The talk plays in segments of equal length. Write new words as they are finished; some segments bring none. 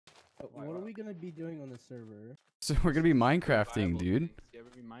What are we gonna be doing on the server? So we're gonna be Minecrafting, dude.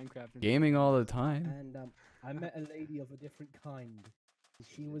 Gaming all the time. And I met a lady of a different kind.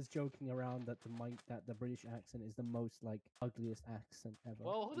 She was joking around that the British accent is the most like ugliest accent ever.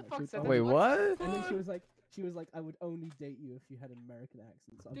 Well, who the Like, fuck she would said only- Wait, what? And then she was like, I would only date you if you had an American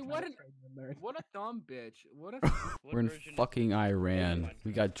accent. So I'm Dude, trying what to an- train an American. What a dumb bitch. What a. We're in fucking Iran.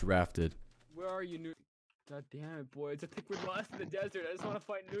 We got drafted. Where are you, Newt? God damn it, boys. I think we're lost in the desert. I just want to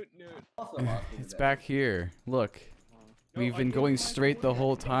fight Newt. It's back here. Look. No, We've I been can't going find straight the Newt.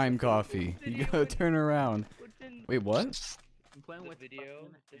 whole time, Coffee. You gotta turn around. Wait, what? I'm playing The with video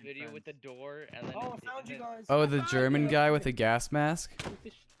fucking with the door, and then. Oh, I found you guys. Oh, the German guy with the gas mask?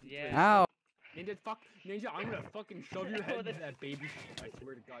 Yeah. Ow! Ninja, Ninja, I'm gonna fucking shove your head into that baby shit. I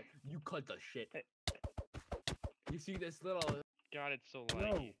swear to God, you cut the shit. You see this little? God, it's so No.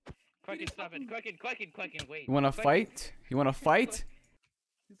 laggy. Quacken, stop it. Quacken, wait. You wanna Quacken. fight? You wanna fight?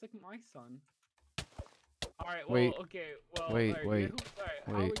 He's like my son. Alright, well, Wait. okay, well, Wait, alright, wait, alright,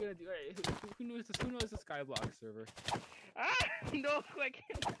 how are we wait. gonna do? Alright, who knows the Skyblock server? Ah, no,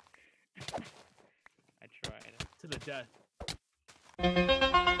 Quacken. I tried. To the death.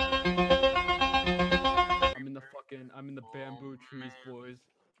 I'm in the bamboo trees, boys.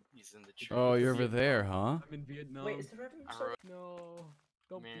 He's in the tree. Oh, you're over there, huh? I'm in Vietnam. Wait, is the revenue I so wrote- No,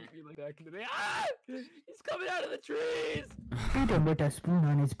 don't Man. beat me like back in the day. Ah! He's coming out of the trees! Feed him with a spoon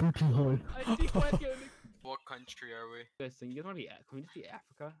on his booty hole. I see Quacken. What country are we? Guys, you guys wanna be? Can we just be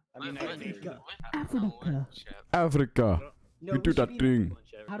Africa? I What- mean, what- Africa. what- Africa. no, what, chap? Africa. No, We do should that be- thing.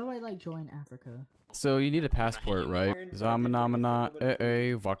 How do I like join Africa? So you need a passport, right? Zamanamana,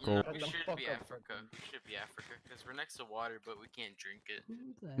 You Vako. know, Shut we the should fuck be up, Africa. We should be Africa because we're next to water, but we can't drink it.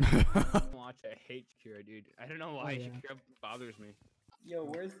 Who's that? Watch, I hate Shakira, dude. I don't know why Oh, yeah. Shakira bothers me. Yo,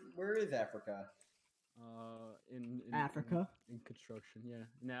 where is Africa? In Africa? In construction, yeah.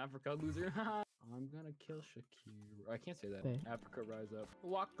 In Africa, loser. I'm gonna kill Shakira. I can't say that. Okay. Africa, rise up.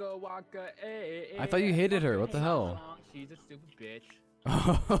 Waka waka, eh. I thought you hated her, what the hell? She's a stupid bitch.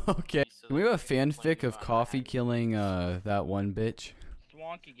 Okay. Can we have a fanfic of Coffee killing that one bitch?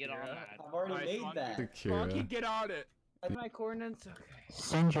 Swanky, get on Yeah. that. I've already Alright, made Swanky. that. Swanky, Shakira. get on it. My coordinates. Okay.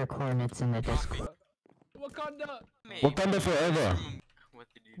 Send your coordinates in the Discord. Wakanda. Wakanda forever. What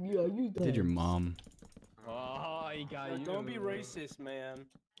did you do? Yeah, you Did your mom? Oh, you got you. Don't be racist, man.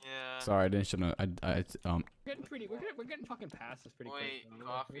 Yeah. Sorry, I didn't show no. We're getting pretty. We're getting fucking past this pretty Wait, quick.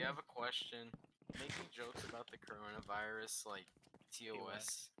 Coffee, I have a question. Making jokes about the coronavirus, like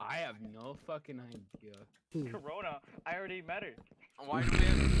TOS. I have no fucking idea. Corona, I already met her. Why do we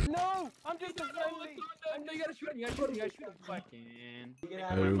have? No, I'm just a friendly. No, you gotta shoot him. You gotta shoot him. You gotta shoot him. Fucking. Get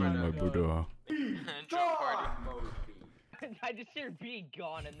out Oh of my my Buddha. Drone party. I just hear be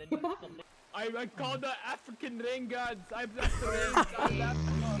gone and then do something. I called the African rain gods. I'm the rain gods.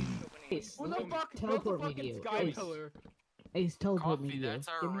 Ace, Who the fuck built the teleport me to fucking you. sky Ace, pillar? Ace, teleport me to Coffee, you. that's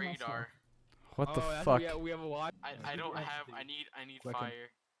our Give me my radar. What the that's- fuck? Yeah, we have a lot. I don't have. I need Quacken. fire.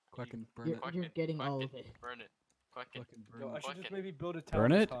 Fucking burn You're, it. Fuck you're it, getting fuck all it. of it. Burn it. Fucking. Fucking burn Yo, I it. should just Fuck it. maybe build a tower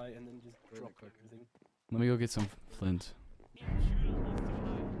Burn it? high and then just Burn it, drop Quacken. everything. Let me go get some flint.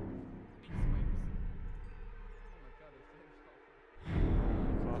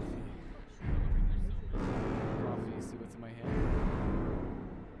 Coffee, see what's in my hand?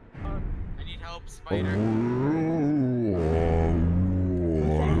 I need help, spider.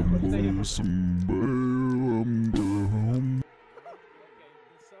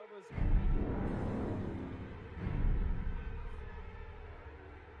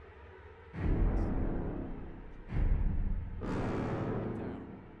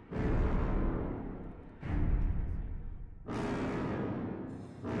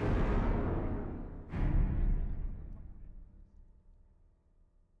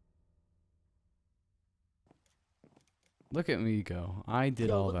 Look at me go. I did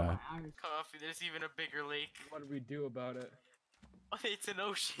Yo, all look at that. my eyes. Coffee, there's even a bigger lake. What do we do about it? It's an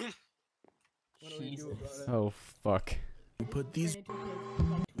ocean. What do we do about it? Oh fuck. Put these Fuck.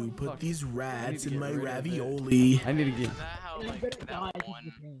 rats I need in to my get rid of it. ravioli. I need to get. Is that how You like better die that 'cause one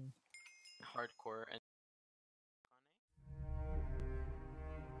you're paying. hardcore